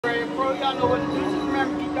y'all know what to do. Just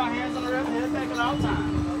remember, keep your hands on the rest head back at all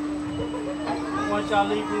times. Once y'all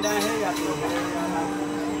leave from down here, y'all can go ahead.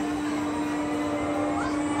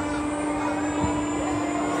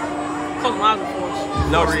 Close my eyes before us.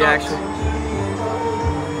 No reaction.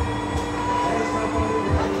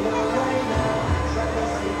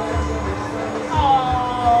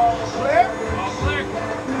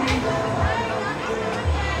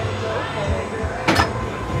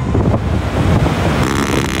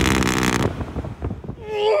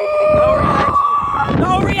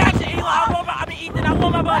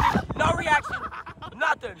 No reaction.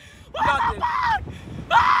 Nothing. Nothing.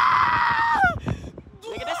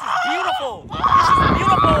 Nigga, this is beautiful. This is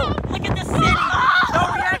beautiful. Look at this city. No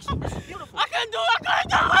reaction. This is beautiful. I couldn't do it.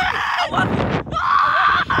 I love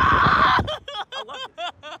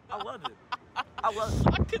it. I love it.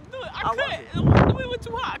 I couldn't do it. I couldn't. We went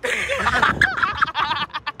too high. I couldn't do it.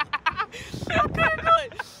 I couldn't do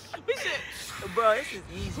it. We should. Bro, this is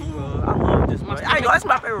easy, bro. I love this, bro. I know, that's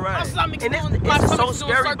my favorite ride. And it's so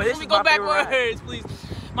scary, but it's my favorite ride. Please.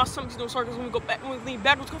 My stomach's doing circles when we go back. When we lean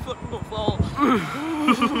backwards, we're gonna fall.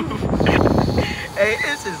 Hey,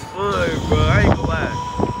 this is fun, bro. I ain't gonna lie.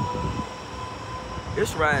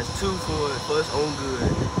 This ride's too fun for its own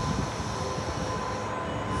good.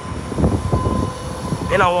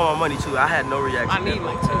 And I want my money too. I had no reaction. I need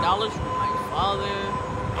like $10 from my father.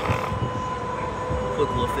 Put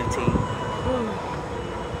a little 15.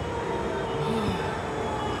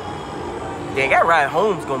 Dang, that ride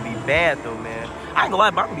home's gonna be bad though, man. I ain't gonna lie,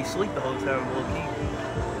 but I'm gonna be asleep the whole time, low key.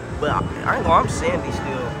 But I ain't gonna lie, I'm sandy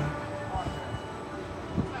still.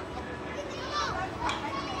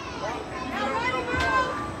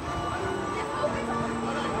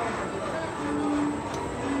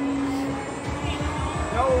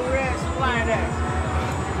 No reaction like that.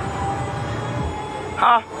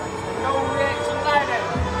 Huh? No reaction like that.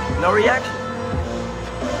 No reaction?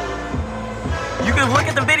 You can look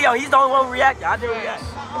at the video, he's the only one who reacted. I didn't react.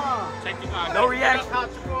 Check your car. No reaction.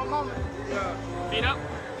 For a moment. Feet up.